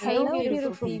Hello,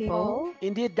 beautiful people.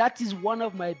 Indeed, that is one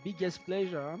of my biggest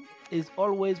pleasure. Is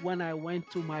always when I went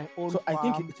to my own So I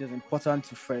farm. think it is important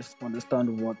to first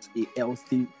understand what a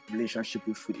healthy relationship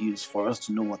with food is for us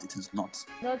to know what it is not.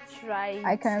 Not try.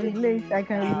 I can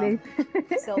relate.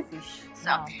 Selfish.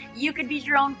 So you could be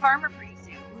your own farmer pretty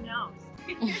soon. Who knows?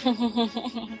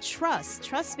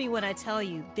 Trust me when I tell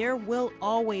you, there will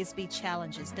always be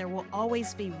challenges. There will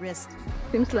always be risks.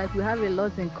 Seems like we have a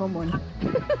lot in common.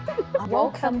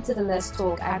 Welcome to the Let's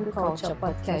Talk Agriculture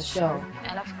podcast show.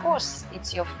 And of course,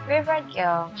 it's your favorite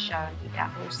girl, Sharon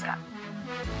Itahusa.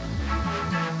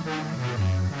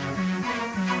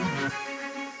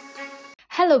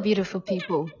 Hello, beautiful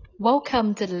people.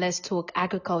 Welcome to the Let's Talk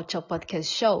Agriculture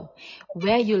podcast show,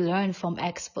 where you learn from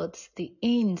experts the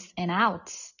ins and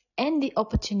outs and the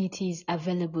opportunities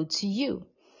available to you.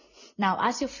 Now,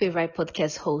 as your favorite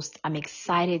podcast host, I'm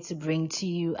excited to bring to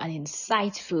you an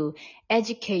insightful,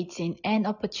 educating, and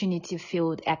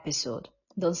opportunity-filled episode.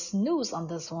 Don't snooze on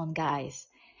this one, guys.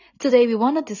 Today, we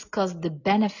want to discuss the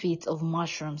benefits of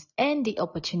mushrooms and the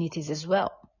opportunities as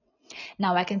well.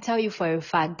 Now, I can tell you for a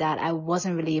fact that I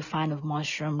wasn't really a fan of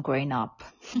mushroom growing up.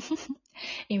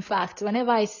 In fact,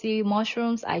 whenever I see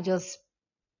mushrooms, I just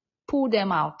pull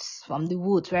them out from the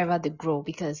woods wherever they grow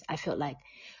because I felt like,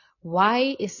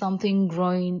 why is something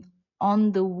growing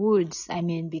on the woods? I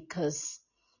mean, because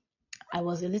I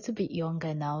was a little bit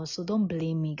younger now, so don't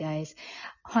blame me, guys.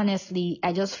 Honestly,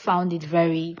 I just found it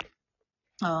very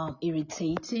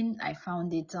irritating. I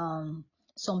found it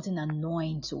something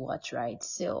annoying to watch, right?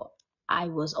 So I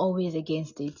was always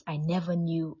against it. I never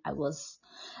knew I was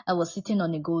sitting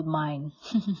on a gold mine.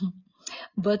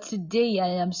 But today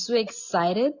I am so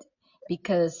excited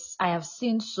because I have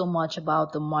seen so much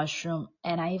about the mushroom,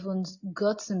 and I even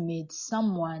got to meet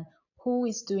someone who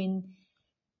is doing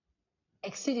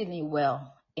exceedingly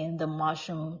well in the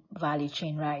mushroom value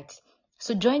chain, right?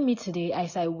 So join me today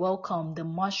as I welcome the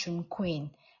mushroom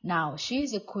queen. Now, she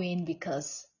is a queen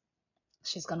because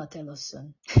she's gonna tell us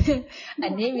soon. Her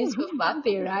name is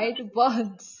Fafape, right?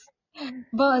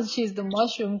 But she's the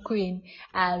mushroom queen,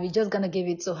 and we're just gonna give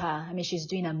it to her. I mean, she's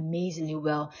doing amazingly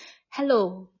well.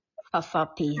 Hello,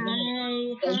 Fafape.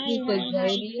 Thank you for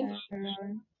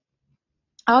joining.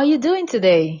 How are you doing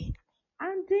today?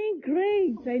 I'm doing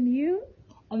great. And you?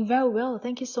 I'm very well.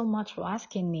 Thank you so much for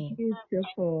asking me.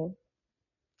 Beautiful.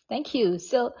 Thank you.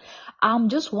 So, I'm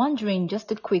just wondering,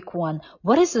 just a quick one.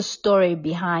 What is the story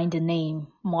behind the name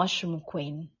Mushroom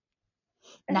Queen?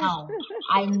 Now,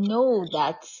 I know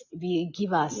that we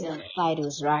give ourselves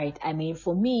titles, right? I mean,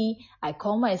 for me, I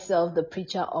call myself the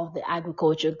preacher of the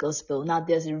agriculture gospel. Now,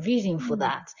 there's a reason for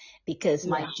that because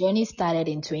my journey started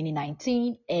in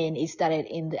 2019 and it started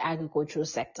in the agricultural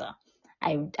sector.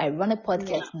 I run a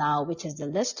podcast now, which is the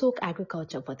Let's Talk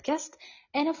Agriculture podcast.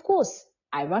 And of course,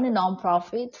 I run a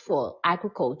nonprofit for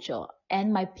agriculture,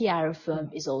 and my PR firm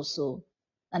is also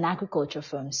an agriculture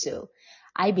firm. So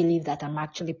I believe that I'm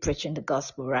actually preaching the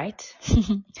gospel, right?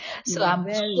 So I'm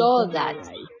sure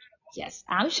that, yes,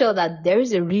 I'm sure that there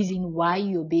is a reason why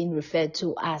you're being referred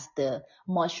to as the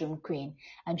mushroom queen.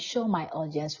 I'm sure my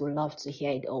audience would love to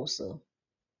hear it also.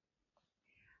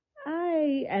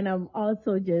 And I'm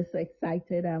also just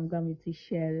excited. I'm going to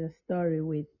share the story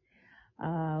with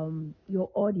your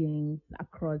audience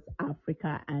across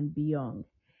Africa and beyond.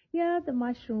 Yeah, the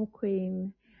Mushroom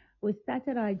Queen. We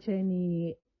started our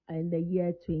journey in the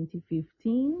year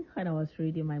 2015 when I was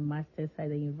reading my master's at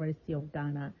the University of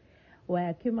Ghana, where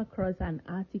I came across an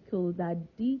article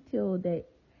that detailed the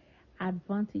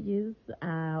advantages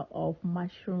of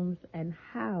mushrooms and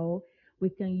how we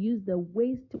can use the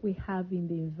waste we have in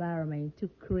the environment to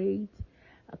create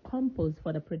a compost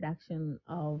for the production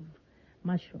of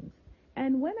mushrooms.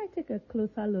 And when I take a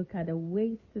closer look at the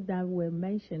waste that were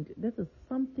mentioned, this is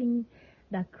something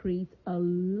that creates a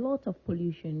lot of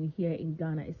pollution here in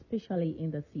Ghana, especially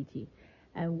in the city.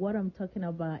 And what I'm talking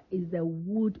about is the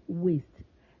wood waste.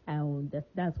 And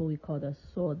that's what we call the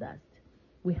sawdust.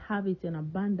 We have it in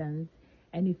abundance.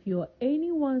 And if you're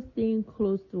anyone staying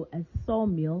close to a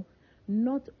sawmill,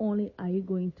 not only are you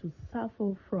going to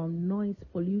suffer from noise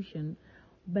pollution,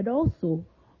 but also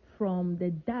from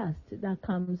the dust that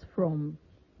comes from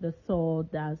the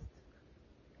sawdust.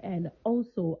 And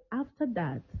also, after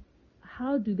that,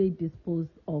 how do they dispose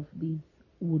of these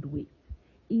wood waste?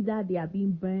 Either they are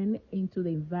being burned into the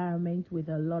environment with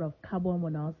a lot of carbon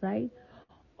monoxide,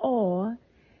 or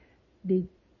they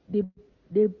they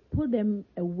they put them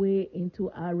away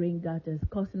into our rain gutters,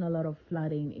 causing a lot of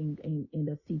flooding in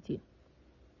the city.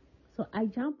 So I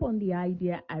jumped on the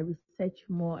idea. I researched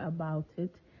more about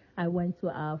it. I went to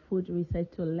our food research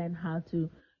to learn how to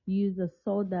use the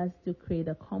sawdust to create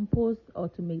a compost or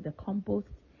to make the compost.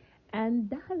 And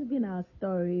that has been our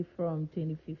story from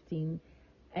 2015.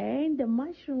 And the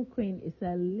Mushroom Queen is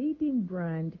a leading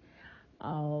brand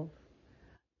of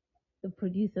the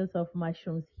producers of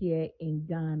mushrooms here in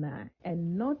Ghana.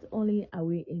 And not only are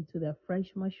we into the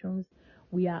fresh mushrooms,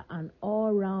 we are an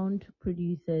all-round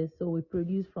producer. So we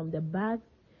produce from the bags,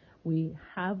 we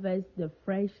harvest the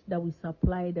fresh that we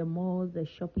supply the malls, the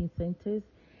shopping centers,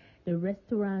 the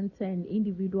restaurants and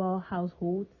individual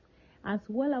households, as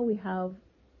well as we have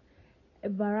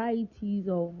varieties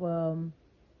of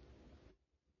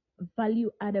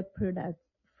value-added products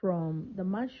from the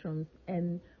mushrooms.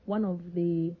 And one of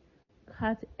the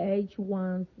cut-edge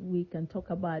ones we can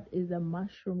talk about is a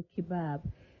mushroom kebab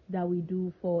that we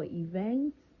do for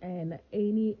events and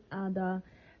any other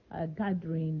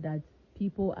gathering that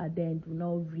people are there and do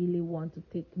not really want to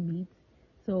take meat.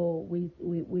 So we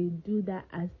do that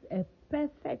as a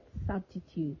perfect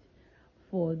substitute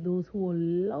for those who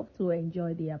love to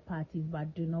enjoy their parties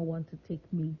but do not want to take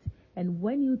meat. And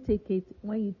when you take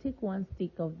one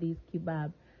stick of this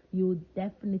kebab, you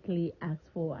definitely ask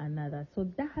for another. So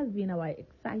that has been our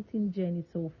exciting journey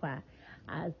so far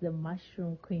as the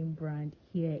Mushroom Queen brand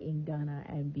here in Ghana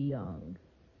and beyond.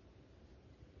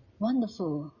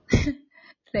 Wonderful.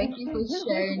 Thank you for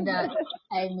sharing that.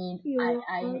 I mean,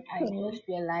 I just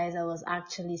realized I was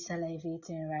actually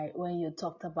salivating, right, when you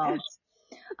talked about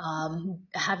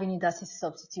having it as a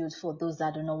substitute for those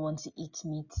that do not want to eat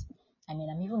meat. I mean,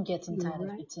 I'm even getting tired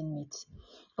of eating meat.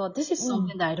 But this is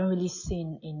something that I don't really see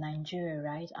in Nigeria,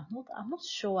 right? I'm not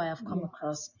sure I have come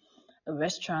across a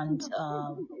restaurant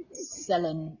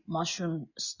selling mushroom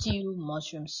stew,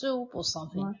 mushroom soup, or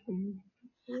something.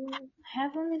 I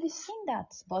haven't really seen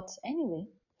that. But anyway,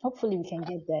 hopefully we can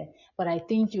get there. But I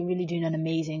think you're really doing an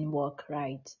amazing work,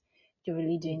 right? You're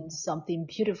really doing something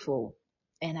beautiful.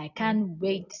 And I can't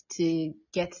wait to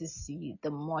get to see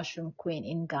the Mushroom Queen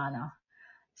in Ghana.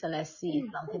 So let's see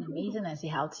something amazing and see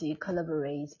how to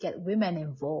collaborate, get women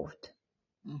involved.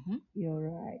 You're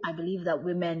right. I believe that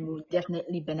women will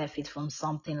definitely benefit from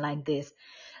something like this.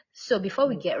 So before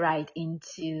we get right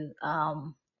into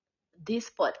this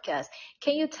podcast,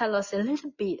 can you tell us a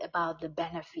little bit about the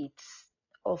benefits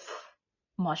of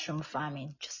mushroom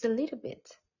farming? Just a little bit.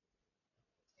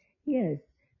 Yes.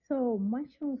 So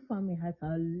mushroom farming has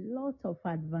a lot of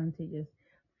advantages.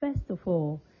 First of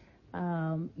all,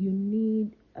 you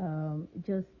need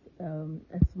just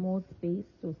a small space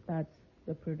to start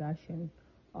the production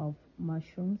of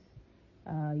mushrooms.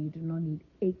 You do not need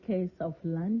acres of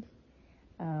land.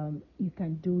 You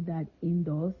can do that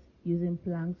indoors using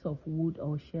planks of wood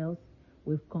or shells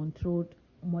with controlled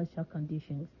moisture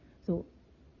conditions. So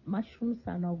mushrooms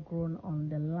are not grown on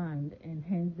the land, and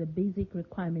hence the basic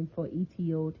requirement for each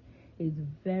yield is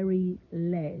very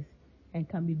less and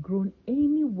can be grown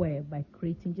anywhere by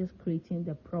creating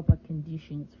the proper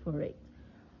conditions for it.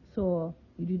 So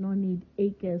you do not need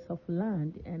acres of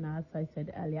land. And as I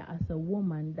said earlier, as a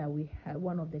woman, that we have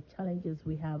one of the challenges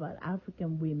we have as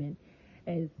African women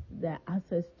is the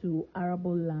access to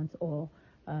arable lands or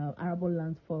arable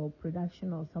lands for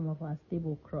production of some of our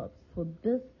stable crops. So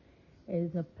this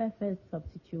is a perfect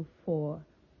substitute for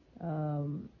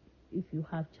if you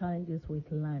have challenges with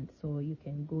land, so you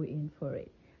can go in for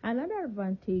it. Another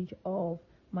advantage of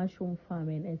mushroom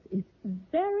farming is it's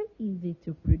very easy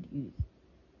to produce.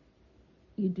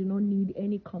 You do not need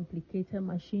any complicated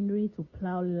machinery to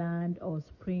plow land or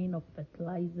spraying of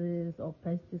fertilizers or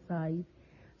pesticides.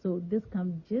 So this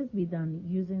can just be done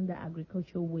using the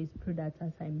agricultural waste products,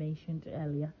 as I mentioned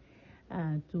earlier,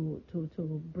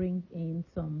 to bring in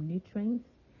some nutrients.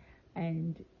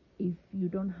 And if you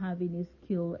don't have any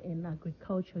skill in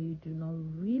agriculture, you do not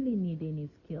really need any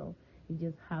skill. You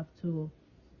just have to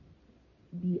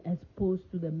be exposed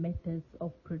to the methods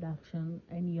of production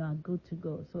and you are good to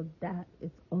go. So that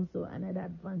is also another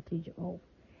advantage of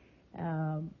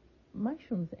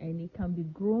mushrooms, and it can be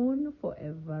grown for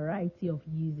a variety of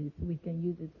uses. We can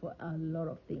use it for a lot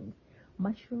of things.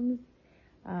 Mushrooms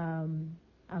are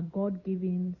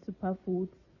God-given superfoods.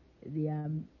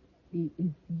 It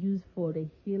is used for the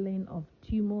healing of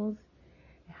tumors,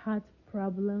 heart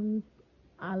problems,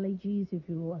 allergies. If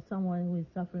you are someone who is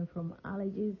suffering from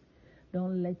allergies,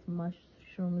 don't let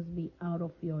mushrooms be out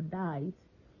of your diet.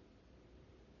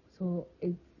 So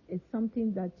it's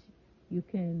something that you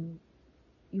can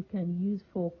use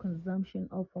for consumption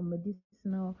or for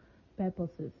medicinal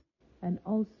purposes. And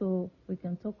also we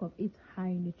can talk of its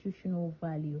high nutritional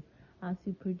value. As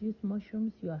you produce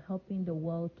mushrooms, you are helping the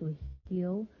world to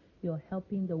heal. You're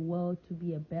helping the world to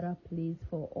be a better place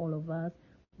for all of us.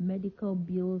 Medical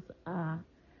bills are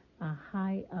a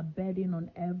high a burden on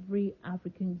every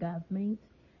African government,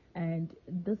 and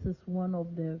this is one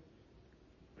of the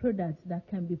products that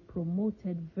can be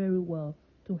promoted very well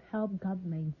to help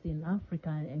governments in Africa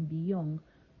and beyond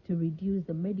to reduce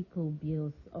the medical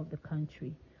bills of the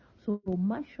country. So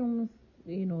mushrooms,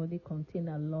 they contain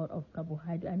a lot of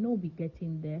carbohydrate. I know we'll be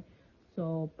getting there.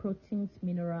 So proteins,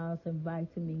 minerals, and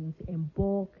vitamins in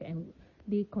bulk, and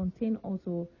they contain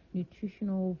also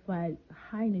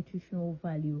high nutritional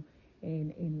value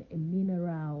in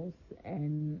minerals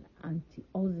and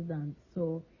antioxidants.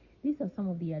 So these are some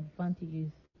of the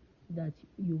advantages that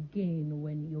you gain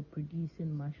when you're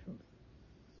producing mushrooms.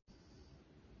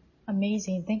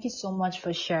 Amazing. Thank you so much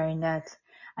for sharing that.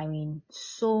 I mean,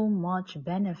 so much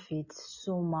benefits,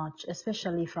 so much,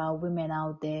 especially for our women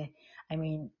out there. I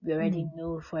mean, we already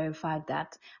know for a fact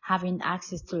that having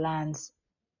access to lands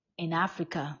in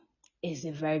Africa is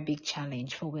a very big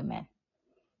challenge for women.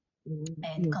 And You're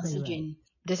very right. considering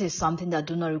this is something that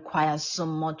do not require so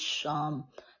much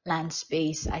land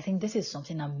space, I think this is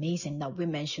something amazing that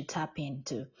women should tap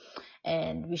into.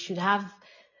 And we should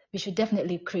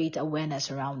definitely create awareness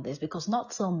around this, because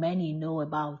not so many know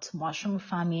about mushroom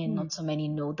farming, not so many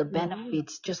know the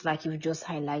benefits, just like you've just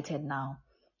highlighted now.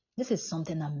 This is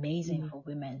something amazing for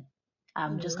women.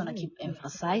 I'm just going to keep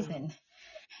emphasizing.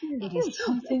 It is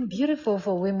something beautiful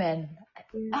for women.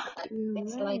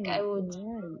 It's like I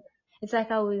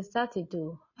would start it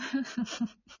too.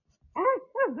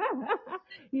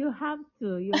 You have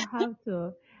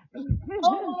to.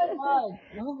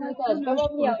 Oh my God.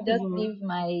 Probably I'll just leave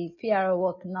my PR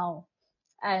work now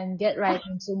and get right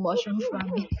into mushroom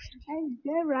farming. And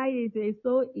get right, it's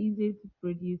so easy to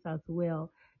produce as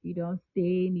well. You don't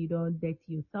stain, you don't dirty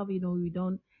yourself, you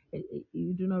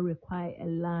do not require a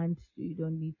land, you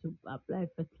don't need to apply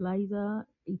fertilizer.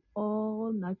 It's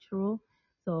all natural.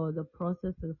 So the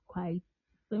process is quite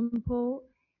simple,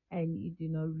 and you do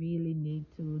not really need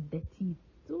to dirty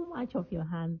too much of your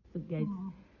hands to get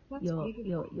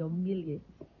your millions.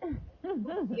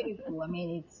 Beautiful. I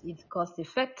mean, it's cost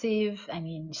effective. I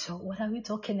mean, so what are we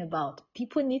talking about?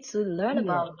 People need to learn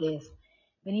about this.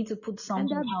 We need to put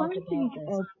something out about this.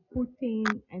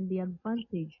 The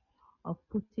advantage of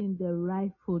putting the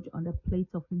right food on the plate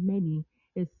of many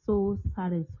is so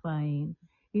satisfying.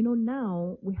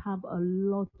 Now we have a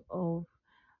lot of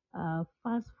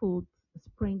fast food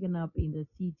springing up in the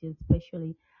city,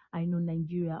 especially. I know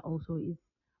Nigeria also is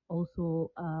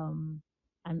also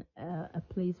a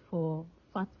place for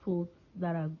fast foods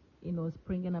that are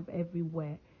springing up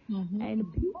everywhere.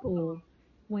 And people,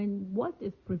 when what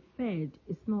is preferred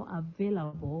is not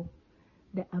available,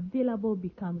 the available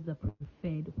becomes the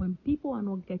preferred. When people are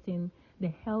not getting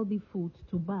the healthy food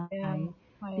to buy,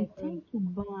 they tend to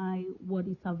buy what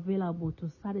is available to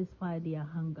satisfy their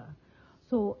hunger.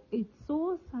 So it's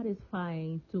so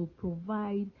satisfying to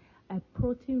provide a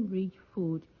protein-rich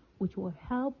food which will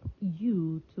help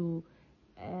you to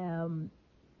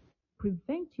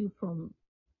prevent you from,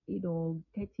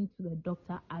 getting to the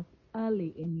doctor as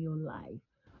early in your life.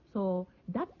 So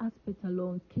that aspect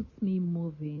alone keeps me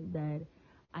moving, that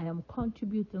I am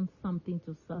contributing something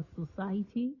to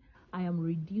society. I am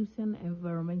reducing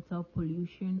environmental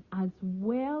pollution as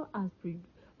well as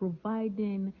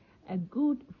providing a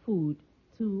good food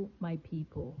to my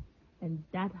people. And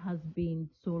that has been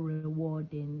so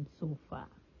rewarding so far.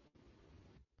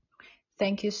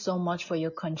 Thank you so much for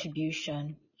your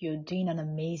contribution. You're doing an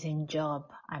amazing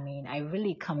job. I mean, I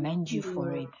really commend you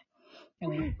for it. I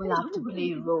mean, people have to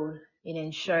play a role in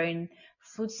ensuring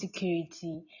food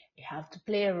security. You have to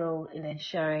play a role in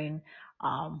ensuring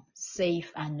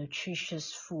safe and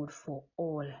nutritious food for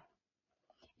all.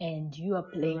 And you are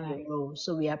playing your role,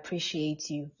 so we appreciate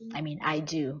you. I mean, I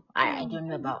do. I don't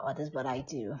know about others, but I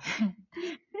do.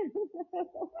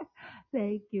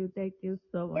 Thank you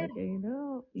so much.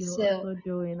 You're also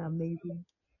doing amazing.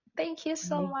 Thank you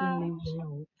so amazingly much.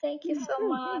 well. Thank you so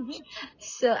much.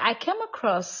 So I came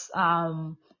across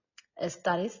a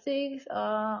statistics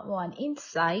or an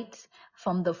insight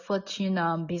from the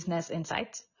Fortune Business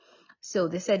Insight. So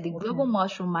they said the global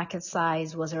mushroom market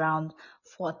size was around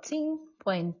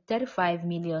 14.35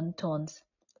 million tons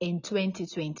in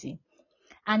 2020,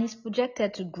 and is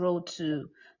projected to grow to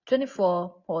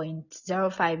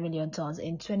 24.05 million tons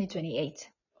in 2028.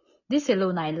 This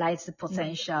alone highlights the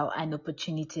potential and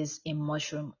opportunities in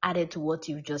mushroom, added to what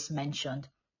you've just mentioned.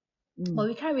 But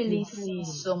we can't really see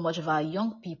so much of our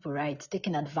young people, right,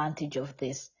 taking advantage of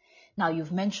this. Now,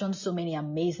 you've mentioned so many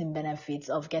amazing benefits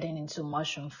of getting into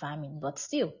mushroom farming, but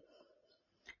still,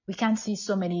 we can't see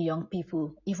so many young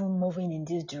people even moving in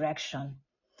this direction.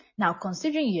 Now,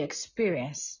 considering your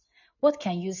experience, what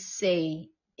can you say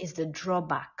is the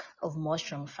drawback of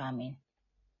mushroom farming?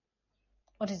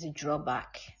 What is the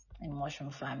drawback in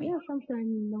mushroom farming? Yeah,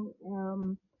 sometimes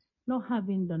not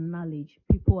having the knowledge,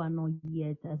 people are not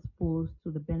yet exposed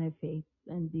to the benefits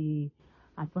and the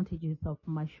advantages of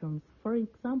mushrooms. For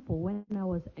example, when I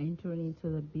was entering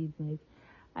into the business,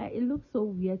 it looked so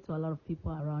weird to a lot of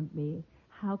people around me.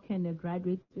 How can a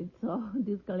graduate with all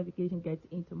this qualification get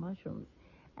into mushrooms?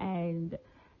 And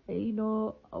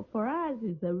for us,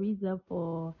 it's a reason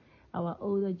for our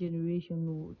older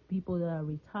generation, people that are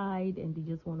retired and they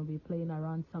just want to be playing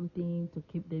around something to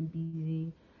keep them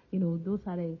busy. Those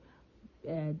are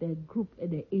the group,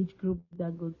 the age group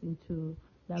that go into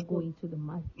the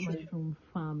mushroom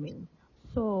farming.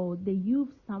 So the youth,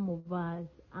 some of us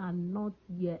are not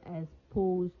yet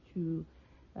exposed to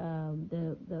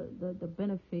the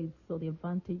benefits or the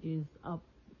advantages of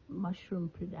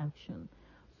mushroom production.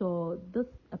 So this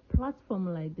a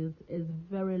platform like this is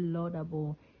very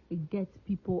laudable. It gets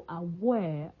people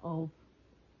aware of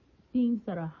things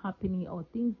that are happening or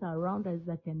things around us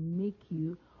that can make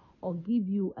you or give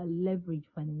you a leverage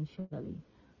financially.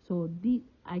 So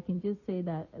I can just say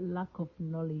that lack of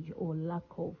knowledge or lack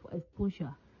of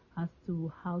exposure as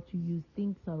to how to use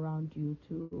things around you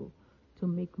to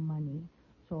make money.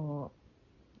 So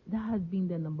that has been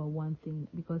the number one thing,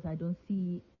 because I don't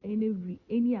see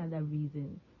any other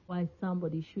reason why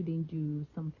somebody shouldn't do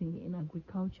something in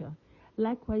agriculture.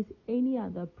 Likewise, any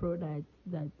other product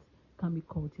that can be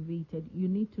cultivated, you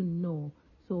need to know.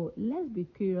 So let's be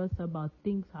curious about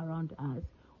things around us.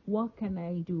 What can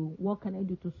I do? What can I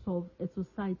do to solve a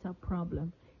societal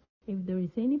problem? If there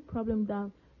is any problem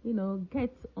that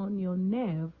gets on your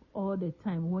nerve all the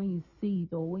time when you see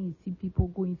it or when you see people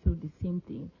going through the same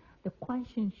thing, the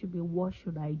question should be, what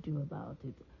should I do about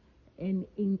it? And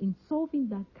in solving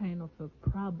that kind of a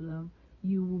problem,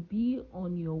 you will be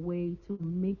on your way to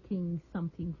making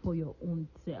something for your own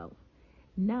self.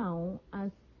 Now,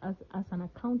 as an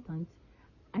accountant,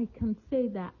 I can say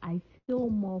that I feel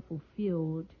more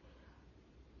fulfilled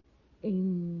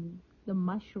in the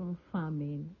mushroom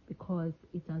farming because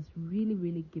it has really,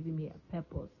 really given me a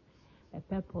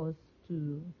purpose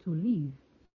to live.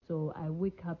 So I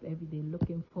wake up every day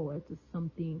looking forward to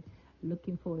something,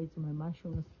 looking forward to my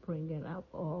mushrooms springing up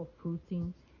or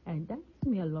fruiting, and that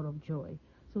gives me a lot of joy.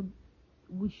 So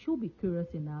we should be curious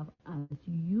enough as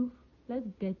youth. Let's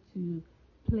get to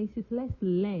places. Let's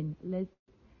learn. Let's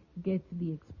get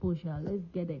the exposure. Let's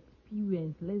get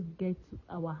experience. Let's get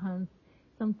our hands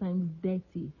sometimes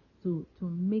dirty to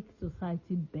make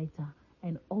society better,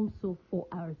 and also for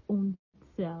our own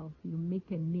self. You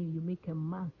make a name. You make a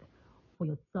mark for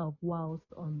yourself whilst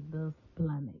on this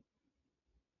planet.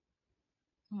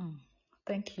 Hmm.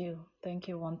 Thank you. Thank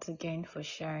you once again for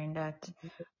sharing that.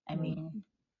 I mean,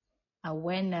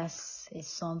 awareness is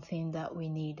something that we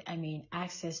need. I mean,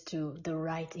 access to the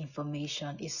right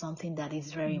information is something that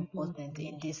is very important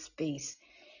in this space.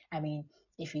 I mean,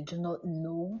 if you do not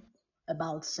know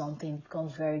about something, it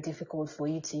becomes very difficult for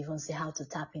you to even see how to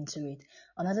tap into it.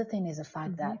 Another thing is the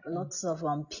fact that lots of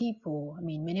people, I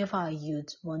mean, many of our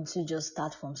youth want to just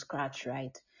start from scratch,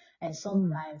 right? And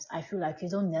sometimes I feel like you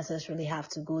don't necessarily have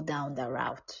to go down the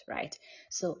route, right?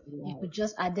 So you could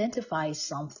just identify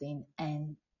something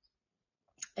and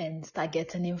start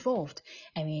getting involved.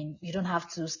 I mean, you don't have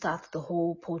to start the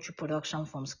whole poultry production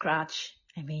from scratch.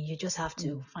 I mean, you just have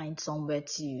to find somewhere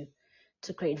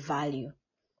to create value.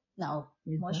 Now,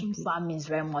 mushroom farming is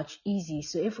very much easy.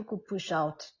 So if we could push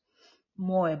out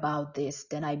more about this,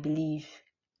 then I believe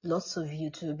lots of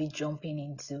youth will be jumping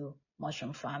into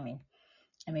mushroom farming.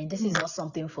 I mean, this is not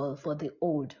something for the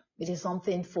old. It is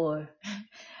something for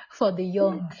for the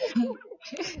young.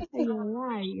 You're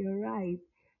right. You're right.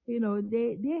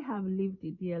 They have lived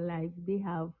their life. They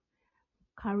have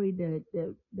carried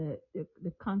the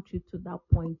country to that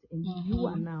point, and you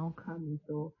are now coming.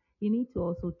 So you need to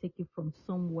also take it from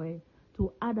somewhere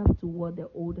to add up to what the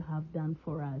old have done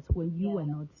for us when you were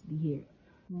not here.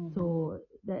 So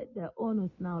the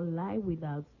onus now lie with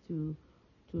us to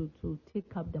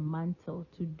take up the mantle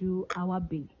to do our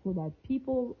bit, so that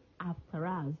people after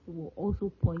us will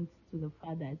also point to the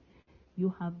fact that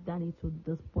you have done it to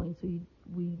this point. So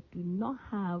we do not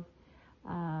have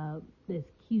the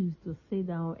excuse to sit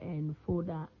down and fold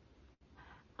our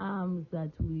arms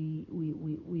that we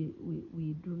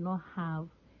do not have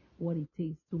what it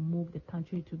takes to move the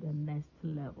country to the next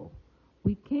level.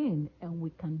 We can, and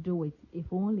we can do it if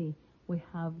only we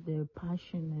have the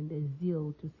passion and the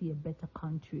zeal to see a better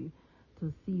country,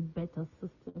 to see better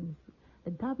systems.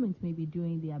 The government may be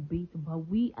doing their bit, but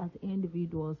we as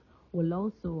individuals will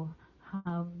also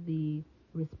have the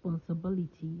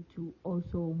responsibility to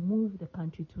also move the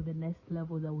country to the next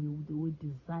level that we would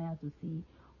desire to see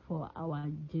for our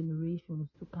generations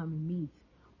to come and meet.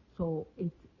 So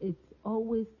it's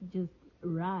always just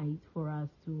right for us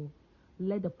to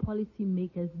let the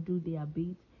policymakers do their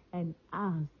bit, and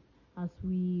us, as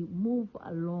we move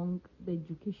along the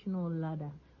educational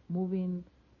ladder, moving,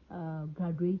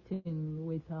 graduating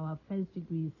with our first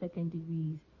degree, second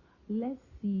degrees, let's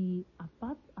see,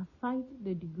 apart aside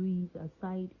the degrees,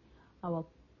 aside our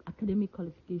academic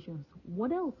qualifications,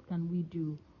 what else can we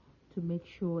do to make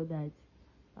sure that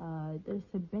there's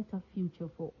a better future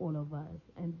for all of us,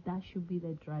 and that should be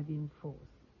the driving force.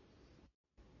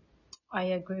 I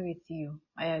agree with you.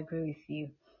 I agree with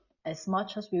you. As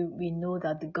much as we know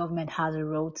that the government has a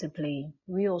role to play,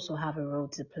 we also have a role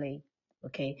to play.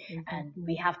 Okay. And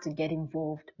we Exactly. have to get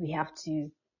involved. We have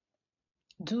to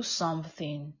do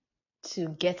something to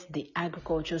get the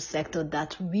agriculture sector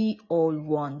that we all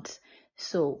want.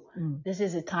 So this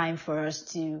is a time for us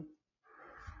to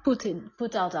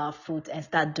put out our foot and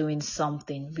start doing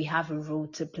something. We have a role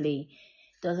to play.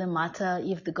 Doesn't matter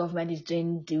if the government is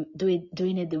doing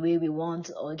it the way we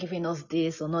want, or giving us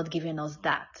this or not giving us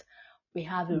that. We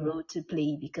have a role to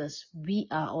play because we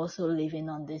are also living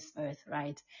on this earth,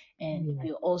 right? And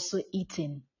we're also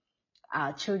eating.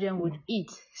 Our children would eat,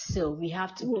 so we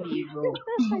have to play a role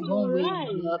one way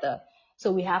or the other.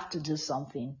 So we have to do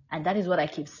something, and that is what I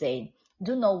keep saying.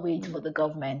 Do not wait for the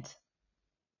government.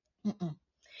 Mm-mm.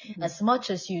 As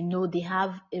much as you know they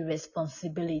have a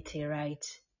responsibility, right?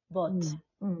 But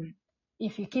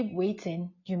if you keep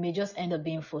waiting, you may just end up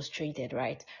being frustrated,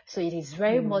 right? So it is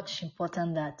very much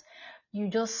important that you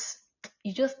just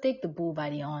take the bull by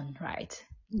the horn, right?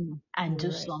 And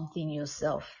do something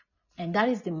yourself. And that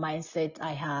is the mindset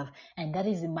I have, and that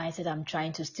is the mindset I'm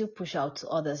trying to still push out to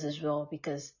others as well,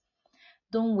 because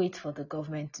don't wait for the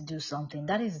government to do something.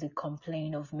 That is the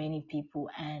complaint of many people,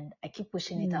 and I keep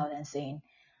pushing it out and saying,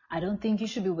 I don't think you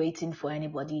should be waiting for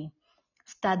anybody.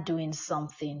 Start doing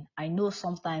something. I know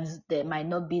sometimes there might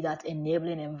not be that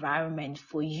enabling environment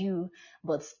for you,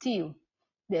 but still,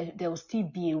 there will still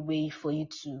be a way for you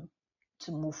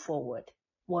to move forward,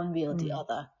 one way or the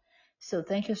other. So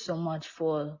thank you so much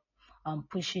for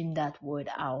pushing that word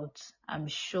out. I'm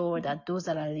sure that those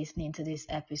that are listening to this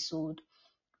episode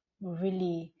will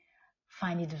really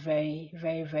find it very,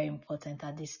 very, very important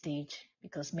at this stage,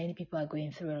 because many people are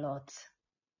going through a lot.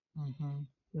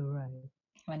 You're right.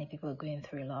 Many people are going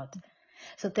through a lot.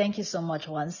 So thank you so much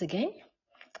once again.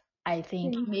 I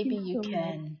think maybe you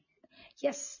can,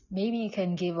 maybe you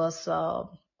can give us a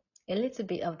little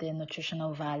bit of the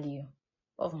nutritional value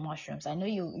of mushrooms. I know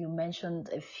you mentioned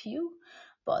a few,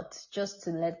 but just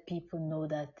to let people know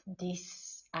that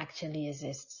this actually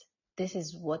exists. This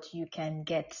is what you can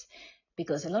get,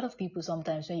 because a lot of people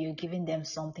sometimes when you're giving them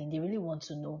something, they really want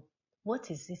to know,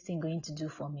 what is this thing going to do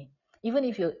for me? Even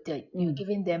if you're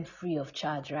giving them free of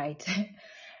charge, right?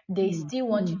 They still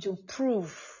want you to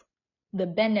prove the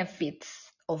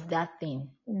benefits of that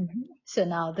thing. So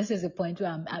now this is a point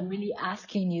where I'm really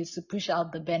asking you to push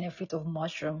out the benefit of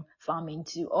mushroom farming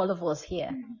to all of us here,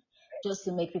 just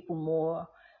to make people more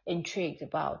intrigued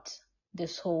about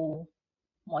this whole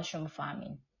mushroom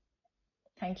farming.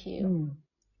 Thank you.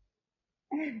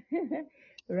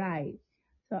 Right.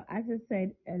 So as I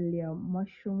said earlier,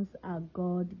 mushrooms are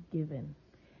God-given.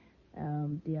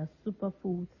 They are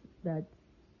superfoods that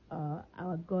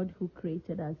our God who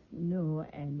created us know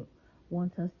and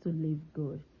wants us to live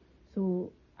good.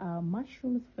 So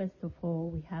mushrooms, first of all,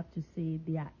 we have to say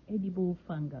they are edible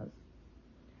fungus,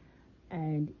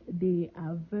 and they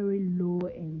are very low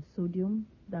in sodium.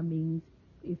 That means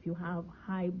if you have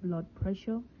high blood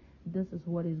pressure, this is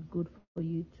what is good for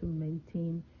you to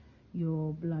maintain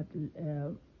your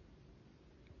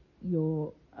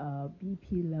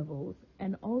BP levels.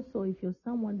 And also, if you're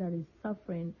someone that is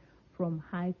suffering from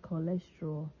high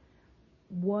cholesterol,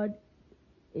 what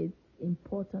is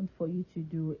important for you to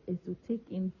do is to take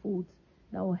in foods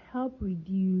that will help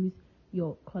reduce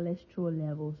your cholesterol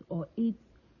levels, or eat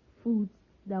foods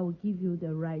that will give you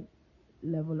the right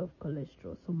level of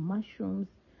cholesterol. So mushrooms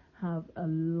have a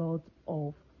lot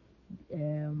of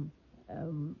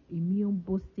immune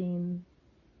boosting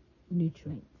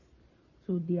nutrients.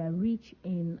 So they are rich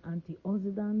in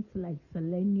antioxidants like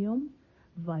selenium,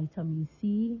 vitamin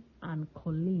C, and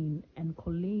choline. And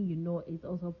choline, is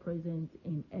also present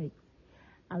in eggs.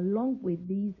 Along with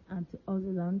these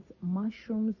antioxidants,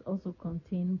 mushrooms also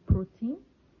contain protein,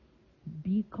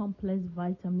 B complex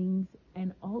vitamins,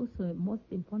 and also, most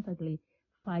importantly,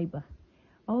 fiber.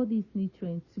 All these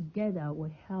nutrients together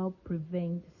will help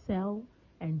prevent cell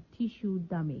and tissue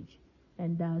damage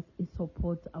and thus it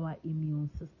supports our immune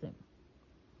system.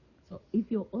 So if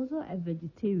you're also a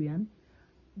vegetarian,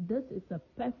 this is a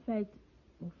perfect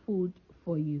food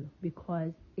for you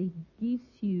because it gives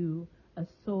you a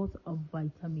source of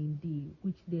vitamin D,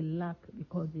 which they lack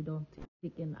because they don't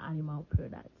take in animal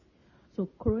products. So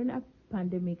corona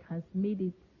pandemic has made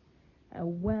it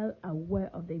well aware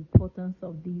of the importance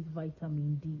of this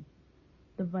vitamin D.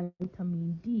 The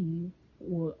vitamin D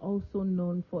was also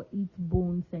known for its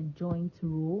bones and joint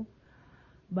role,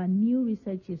 but new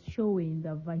research is showing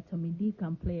that vitamin D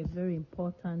can play a very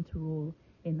important role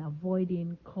in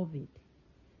avoiding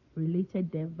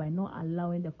COVID-related death by not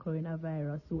allowing the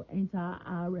coronavirus to enter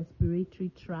our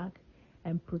respiratory tract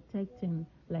and protecting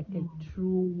like a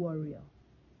true warrior.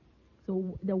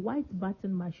 So the white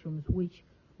button mushrooms, which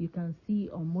you can see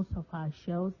on most of our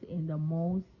shelves in the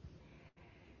malls,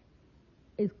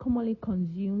 is commonly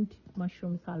consumed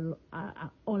mushrooms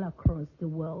are all across the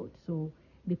world. So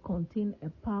they contain a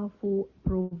powerful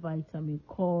provitamin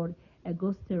called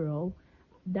ergosterol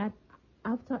that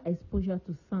after exposure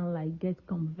to sunlight gets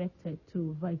converted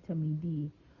to vitamin D.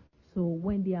 So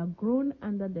when they are grown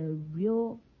under the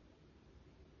real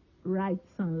right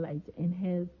sunlight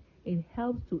and it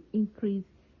helps to increase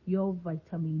your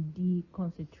vitamin D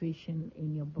concentration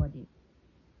in your body.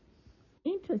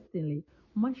 Interestingly,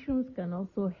 mushrooms can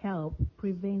also help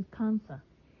prevent cancer.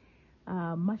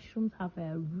 Mushrooms have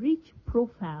a rich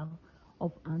profile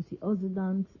of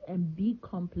antioxidants and B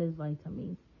complex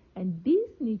vitamins, and these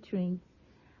nutrients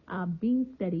are being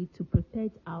studied to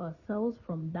protect our cells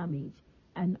from damage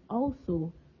and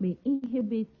also may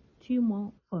inhibit tumor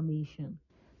formation.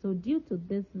 So due to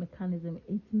this mechanism,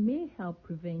 it may help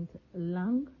prevent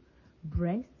lung,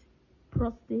 breast,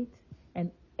 prostate,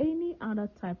 and any other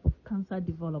type of cancer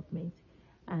development.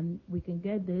 And we can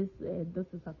get this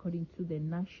is according to the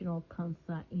National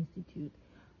Cancer Institute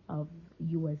of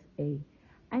USA.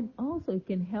 And also it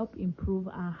can help improve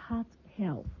our heart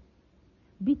health.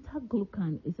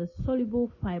 Beta-glucan is a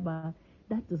soluble fiber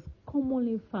that is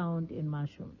commonly found in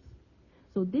mushrooms.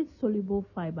 So this soluble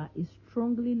fiber is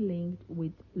strongly linked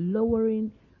with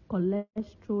lowering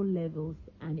cholesterol levels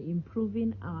and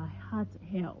improving our heart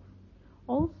health.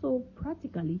 Also,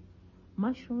 practically,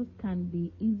 mushrooms can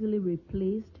be easily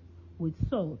replaced with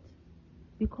salt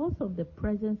because of the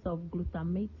presence of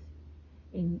glutamate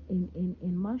in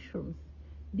mushrooms.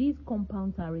 These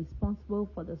compounds are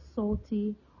responsible for the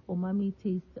salty umami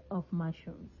taste of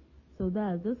mushrooms. So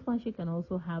that this function can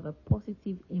also have a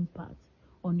positive impact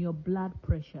on your blood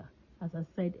pressure, as I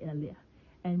said earlier,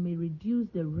 and may reduce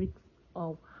the risk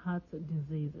of heart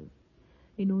diseases.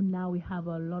 Now we have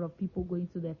a lot of people going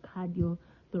to the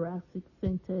cardiothoracic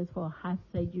centers for heart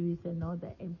surgeries and all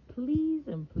that. And please,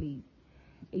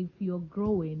 if you're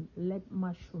growing, let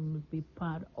mushrooms be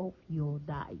part of your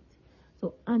diet.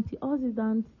 So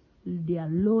antioxidants, they are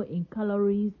low in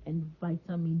calories, and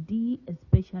vitamin D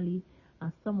especially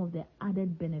are some of the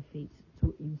added benefits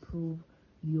to improve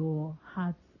your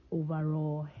heart's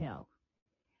overall health.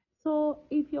 So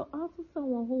if you're also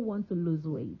someone who wants to lose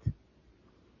weight,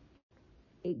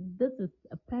 this is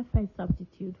a perfect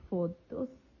substitute for those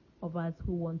of us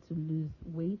who want to lose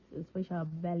weight, especially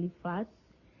belly fat.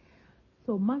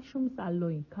 So mushrooms are low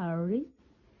in calories,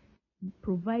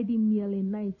 providing merely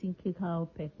 19 kcal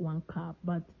per 1 cup.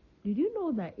 But did you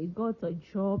know that it got a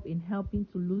job in helping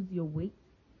to lose your weight?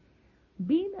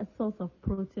 Being a source of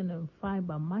protein and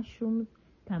fiber, mushrooms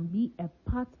can be a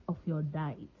part of your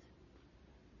diet.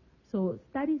 So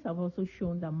studies have also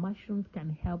shown that mushrooms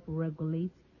can help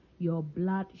regulate your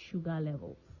blood sugar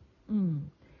levels.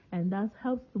 And that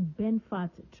helps to burn fat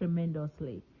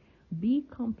tremendously. B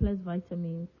complex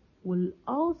vitamins will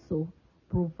also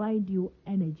provide you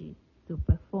energy to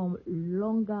perform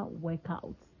longer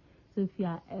workouts. So if you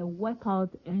are a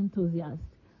workout enthusiast,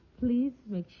 please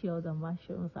make sure the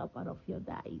mushrooms are part of your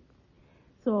diet.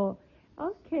 So,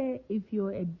 okay, if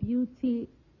you're a beauty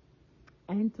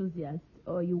enthusiast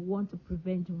or you want to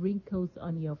prevent wrinkles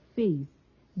on your face,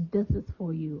 this is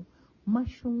for you.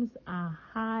 Mushrooms are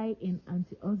high in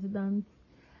antioxidants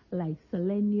like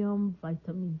selenium,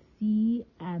 vitamin C,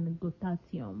 and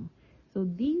glutathione. So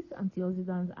these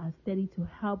antioxidants are studied to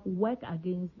help work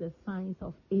against the signs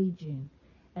of aging,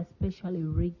 especially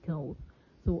wrinkles.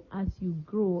 So as you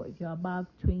grow, if you're about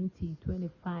 20,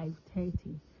 25,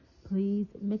 30, please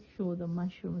make sure the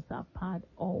mushrooms are part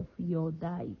of your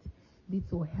diet. This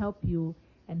will help you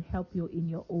and help you in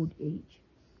your old age.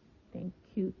 Thank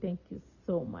you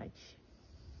so much.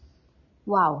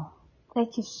 Wow.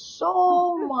 Thank you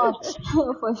so much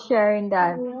for sharing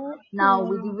that. Now,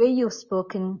 with the way you've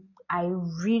spoken, I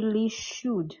really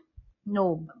should.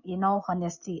 No, in all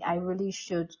honesty, I really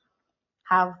should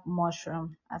have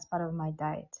mushroom as part of my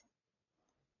diet.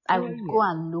 I Oh would yeah. go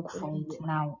and look Oh for it yeah.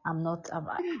 now.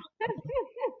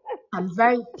 I'm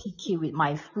very picky with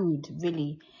my food,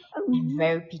 really. I'm Mhm.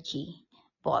 very picky.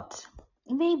 But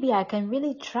maybe I can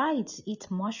really try to eat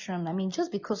mushroom. I mean,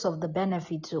 just because of the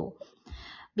benefit too.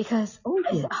 Because Oh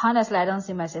yeah. honestly, I don't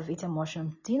see myself eating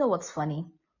mushroom. Do you know what's funny?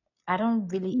 I don't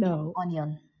really eat No.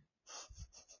 onion.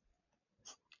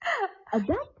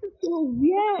 That's so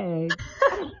weird.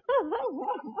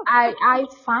 I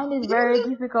find it very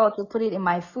difficult to put it in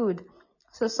my food.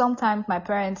 So sometimes my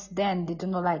parents then they do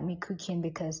not like me cooking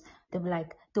because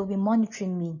they'll be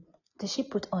monitoring me. Did she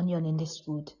put onion in this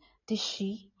food? Did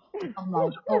she? I'm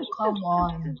like, oh come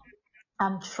on.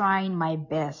 I'm trying my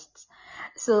best.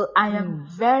 So I am Mm.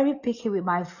 very picky with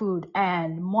my food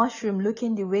and mushroom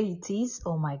looking the way it is,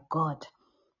 oh my God.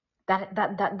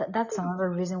 That's another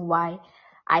reason why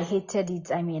I hated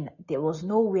it. I mean, there was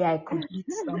no way I could eat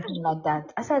something like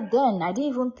that. I said then I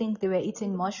didn't even think they were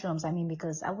eating mushrooms. I mean,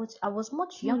 because I was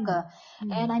much younger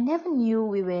Mm. and Mm. I never knew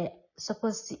we were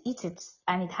supposed to eat it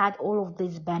and it had all of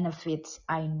these benefits.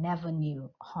 I never knew,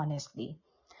 honestly.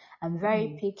 I'm very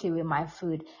Mm. picky with my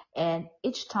food and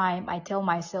each time I tell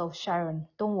myself, Sharon,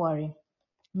 don't worry.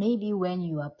 Maybe when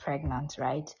you are pregnant,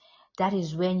 right? That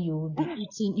is when you'll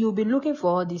be looking for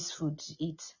all this food to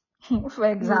eat. For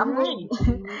You're example, right.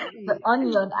 You're the right.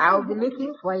 onion, I'll be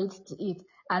looking for it to eat,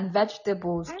 and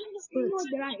vegetables. And Fruit.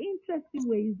 there are interesting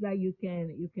ways that you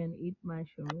can eat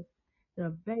mushrooms. There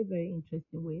are very very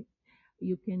interesting ways.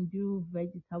 You can do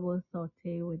vegetable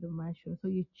saute with the mushrooms. So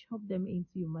you chop them into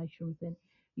your mushrooms, and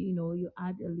you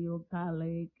add a little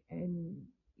garlic and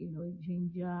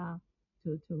ginger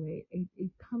to it.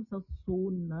 It comes out so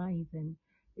nice, and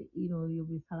you'll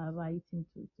be salivating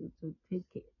to take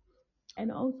it. And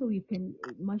also you can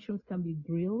mushrooms can be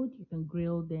grilled. You can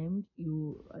grill them.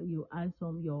 You add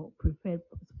some your preferred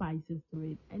spices to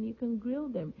it, and you can grill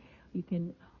them. You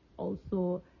can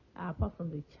also, apart from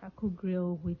the charcoal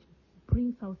grill, which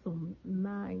brings out some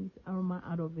nice aroma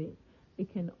out of it, you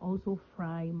can also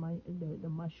fry the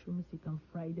mushrooms. You can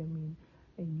fry them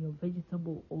in your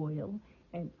vegetable oil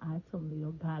and add some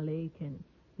little garlic, and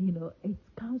it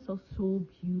comes out so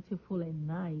beautiful and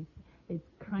nice. It's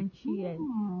crunchy, and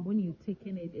Mm. when you're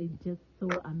taking it, it's just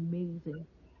so amazing.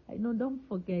 I know. Don't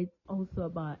forget also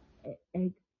about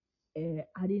egg,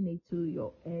 adding it to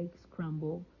your egg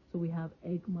scramble. So we have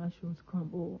egg mushroom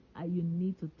scramble. You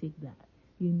need to take that.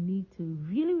 You need to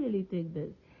really, really take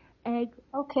this egg.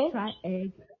 Okay. Try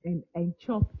egg and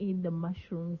chop in the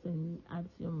mushrooms and add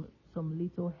some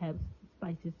little herbs,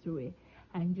 spices to it,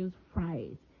 and just fry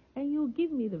it. And you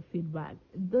give me the feedback.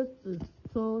 This is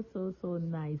so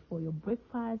nice for your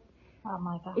breakfast. Oh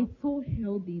my God. It's so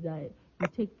healthy that you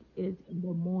take it in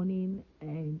the morning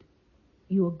and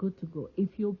you are good to go. If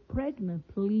you're pregnant,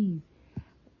 please,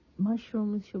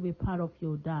 mushrooms should be part of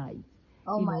your diet.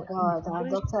 Oh my It God. Our works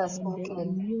doctor has on the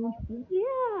spoken. immune system.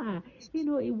 Yeah,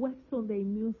 it works on the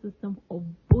immune system of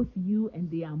both you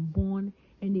and the unborn,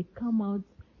 and they come out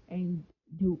and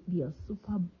they are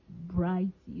super bright.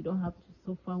 You don't have to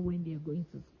suffer when they're going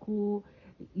to school.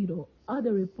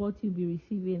 Other reports you'll be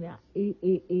receiving are A.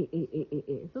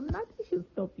 So nothing should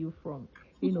stop you from,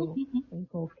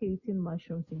 inculcating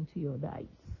mushrooms into your diet.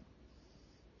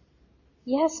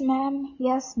 Yes, ma'am.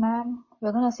 Yes, ma'am.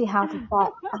 We're gonna see how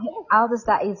to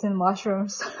start eating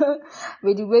mushrooms.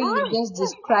 With the way you just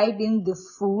describing the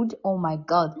food, oh my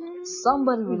God,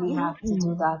 somebody really have to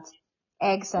do Mm-mm. that.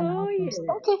 Eggs and Oh mushrooms.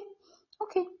 yeah. Okay,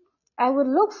 okay. I would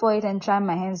look for it and try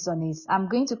my hands on it. I'm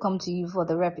going to come to you for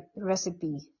the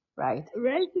recipe, right?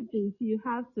 Recipes you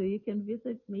have to. You can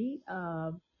visit me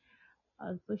on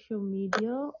social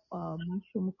media,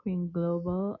 Mushroom Queen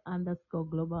Global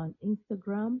 _global on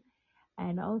Instagram,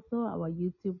 and also our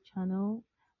YouTube channel,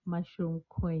 Mushroom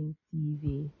Queen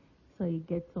TV. So you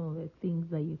get some of the things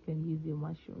that you can use your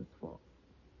mushrooms for.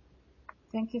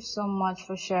 Thank you so much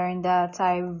for sharing that.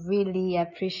 I really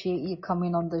appreciate you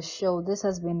coming on the show. This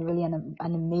has been really an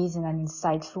amazing and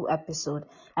insightful episode.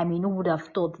 I mean, who would have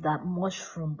thought that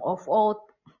mushroom of all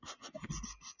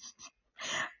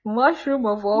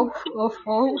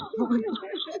food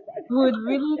would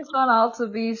really turn out to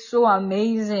be so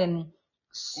amazing,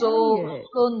 Oh so yeah.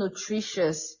 so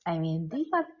nutritious. I mean, these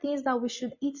are things that we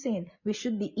should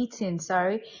be eating,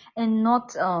 sorry, and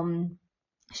not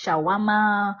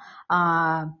shawarma,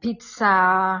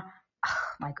 pizza.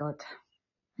 My God.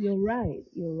 You're right.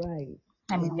 You're right.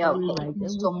 I You're mean, we are very right. eating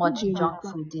And we so should much be junk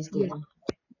refined. food these days. Yeah.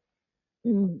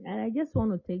 And I just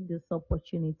want to take this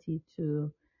opportunity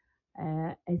to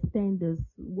extend this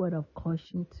word of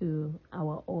caution to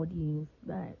our audience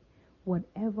that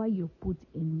whatever you put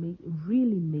in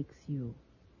really makes you.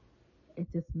 it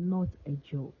is not a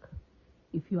joke.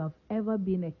 If you have ever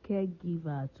been a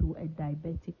caregiver to a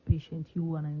diabetic patient, you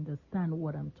will understand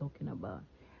what I'm talking about.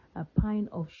 A pint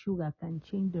of sugar can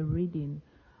change the reading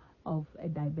of a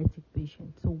diabetic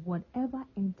patient. So whatever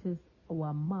enters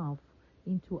our mouth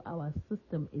into our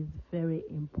system is very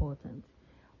important.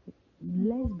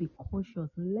 Let's be cautious,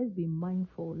 let's be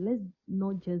mindful, let's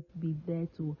not just be there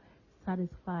to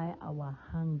satisfy our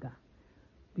hunger,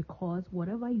 because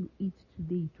whatever you eat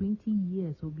today, 20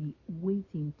 years will be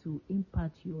waiting to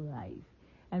impact your life.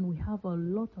 And we have a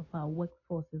lot of our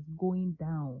workforces going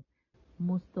down.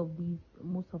 Most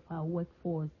of our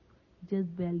workforce,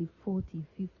 just barely 40,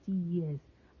 50 years,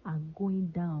 are going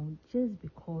down just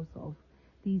because of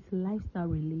these lifestyle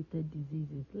related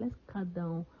diseases. Let's cut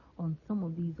down on some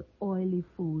of these oily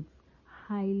foods,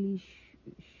 highly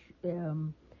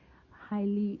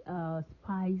highly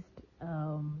spiced,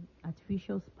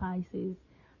 artificial spices.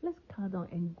 Let's cut down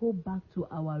and go back to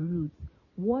our roots.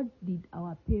 What did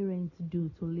our parents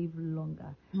do to live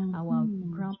longer? Our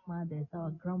grandmothers,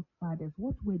 our grandfathers,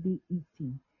 what were they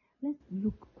eating? Let's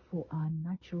look for our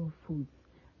natural foods.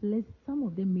 Some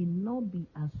of them may not be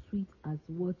as sweet as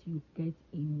what you get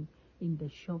in the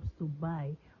shops to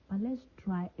buy, but let's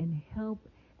try and help,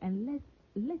 and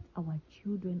let our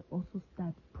children also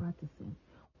start practicing.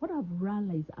 What I've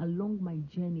realized along my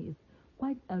journey is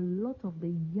quite a lot of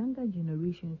the younger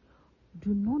generation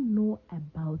do not know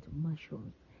about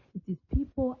mushrooms. It is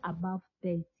people above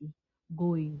 30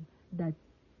 going that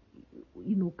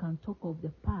can talk of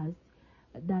the past,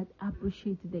 that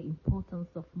appreciate the importance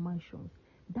of mushrooms.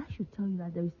 That should tell you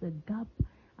that there is a gap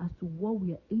as to what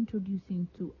we are introducing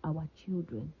to our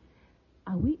children.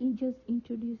 Are we just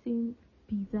introducing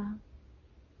pizza,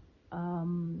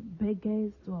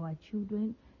 burgers to our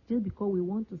children just because we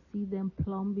want to see them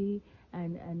plumpy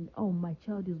and oh, my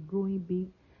child is growing big?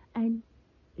 And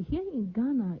here in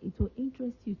Ghana, it will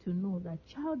interest you to know that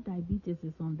child diabetes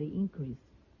is on the increase.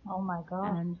 Oh my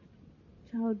God. And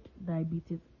child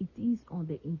diabetes, it is on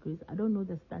the increase. I don't know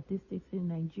the statistics in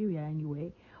Nigeria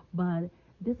anyway, but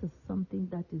this is something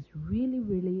that is really,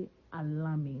 really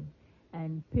alarming.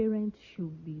 And parents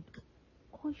should be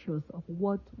cautious of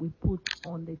what we put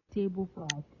on the table for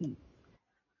our kids.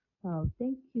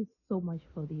 Thank you so much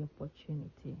for the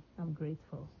opportunity. I'm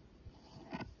grateful.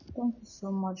 Thank you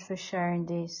so much for sharing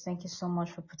this. Thank you so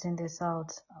much for putting this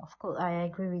out. Of course, I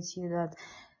agree with you that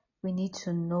we need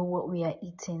to know what we are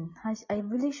eating. I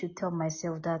really should tell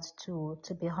myself that too,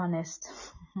 to be honest.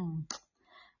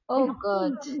 Oh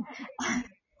God.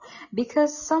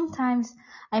 Because sometimes,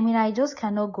 I just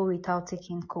cannot go without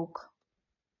taking Coke.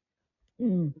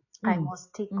 I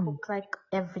must take Coke like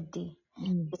every day.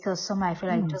 Because somehow I feel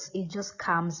like it just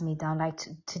calms me down. Like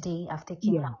today, I've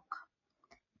taken Coke.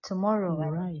 Tomorrow, I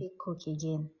will take Coke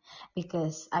again.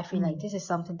 Because I feel like this is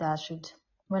something that I should,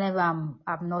 whenever I'm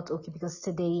not okay. Because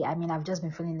today, I've just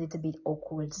been feeling a little bit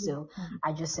awkward. So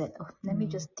I just said, oh, let me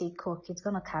just take Coke. It's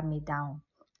gonna calm me down,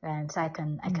 and so I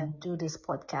can do this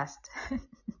podcast.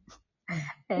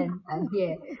 and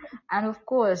yeah, and of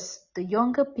course, the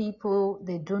younger people,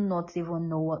 they do not even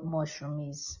know what mushroom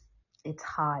is. It's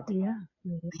hard. Yeah.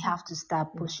 We have to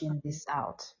start pushing this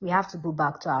out. We have to go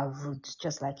back to our roots,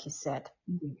 just like you said.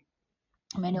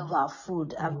 Many of our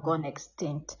food have gone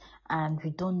extinct, and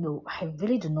we don't know. I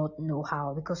really do not know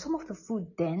how, because some of the food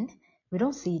then, we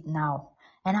don't see it now.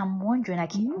 And I'm wondering, I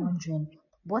keep wondering,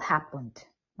 what happened?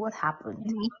 What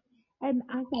happened? And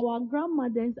as our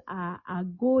grandmothers are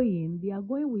going, they are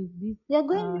going with this They're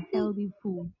going healthy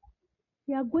food.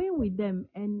 They are going with them,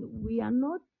 and we are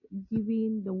not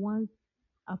giving the ones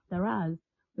after us.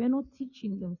 We are not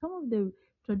teaching them some of the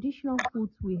traditional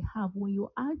foods we have. When you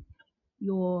ask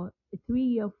your 3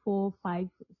 year, 4, 5,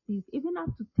 6, even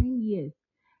up to 10 years,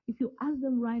 if you ask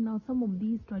them right now some of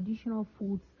these traditional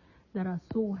foods that are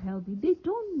so healthy, they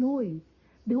don't know it.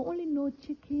 They only know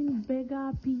chicken,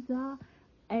 burger, pizza,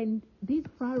 and this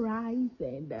fried rice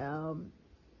and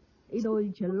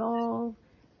jollof,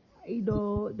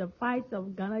 the fights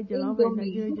of Ghana jollof and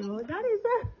Nigeria jollof.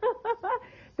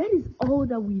 That is all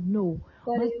that we know.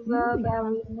 That is all that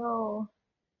we know.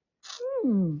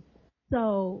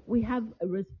 So we have a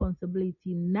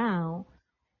responsibility now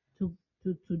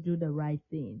to do the right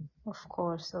thing. Of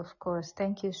course.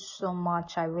 Thank you so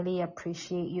much. I really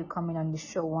appreciate you coming on the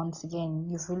show once again.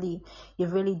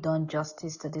 You've really done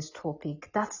justice to this topic.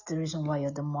 That's the reason why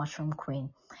you're the mushroom queen.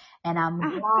 And I'm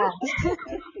glad.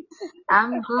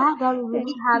 I'm glad that we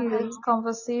really had this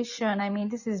conversation.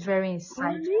 This is very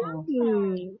insightful.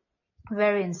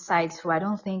 Very insightful. I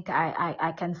don't think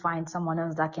I can find someone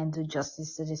else that can do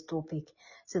justice to this topic.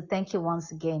 So thank you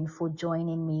once again for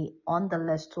joining me on the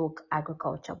Let's Talk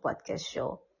Agriculture podcast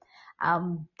show.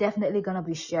 I'm definitely going to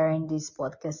be sharing this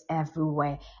podcast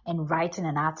everywhere and writing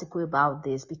an article about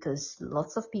this because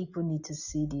lots of people need to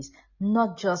see this,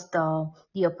 not just the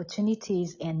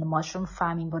opportunities in the mushroom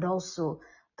farming, but also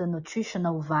the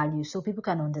nutritional value so people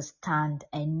can understand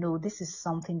and know this is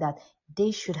something that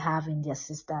they should have in their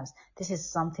systems. This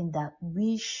is something that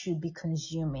we should be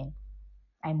consuming.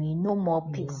 I mean, no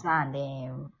more pizza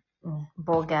and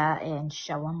burger and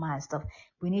shawarma and stuff.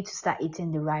 We need to start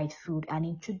eating the right food and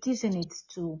introducing it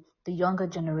to the younger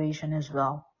generation as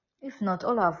well. If not,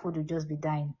 all our food will just be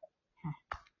dying.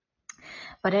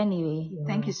 But anyway,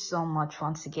 thank you so much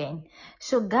once again.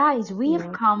 So guys, we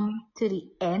have come to the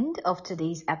end of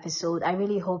today's episode. I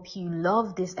really hope you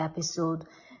love this episode.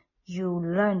 You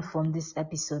learn from this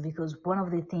episode because one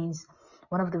of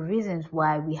the reasons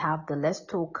why we have the Let's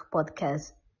Talk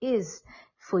podcast is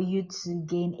for you to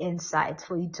gain insights,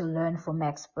 for you to learn from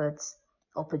experts,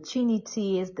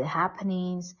 opportunities, the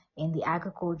happenings in the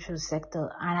agricultural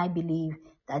sector. And I believe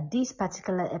that this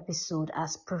particular episode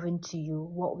has proven to you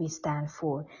what we stand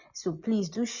for. So please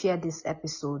do share this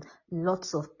episode.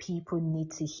 Lots of people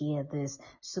need to hear this.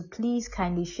 So please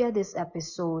kindly share this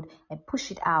episode and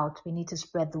push it out. We need to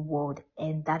spread the word.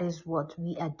 And that is what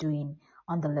we are doing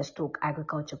on the Let's Talk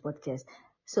Agriculture podcast.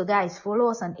 So guys, follow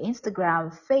us on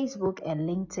Instagram, Facebook, and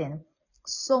LinkedIn.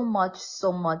 So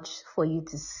much for you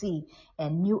to see.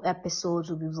 And new episodes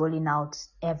will be rolling out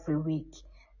every week.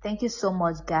 Thank you so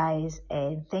much, guys.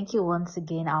 And thank you once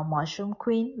again, our mushroom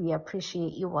queen. We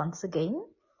appreciate you once again.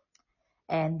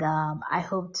 And I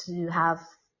hope to have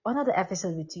another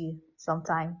episode with you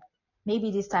sometime. Maybe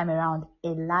this time around, a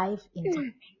live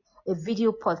interview, a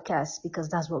video podcast, because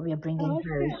that's what we are bringing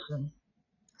very soon.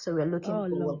 So we're looking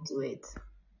forward to it.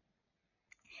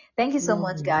 Thank you so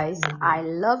much, guys. I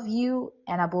love you.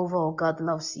 And above all, God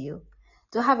loves you.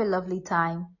 Do have a lovely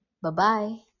time.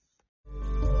 Bye-bye.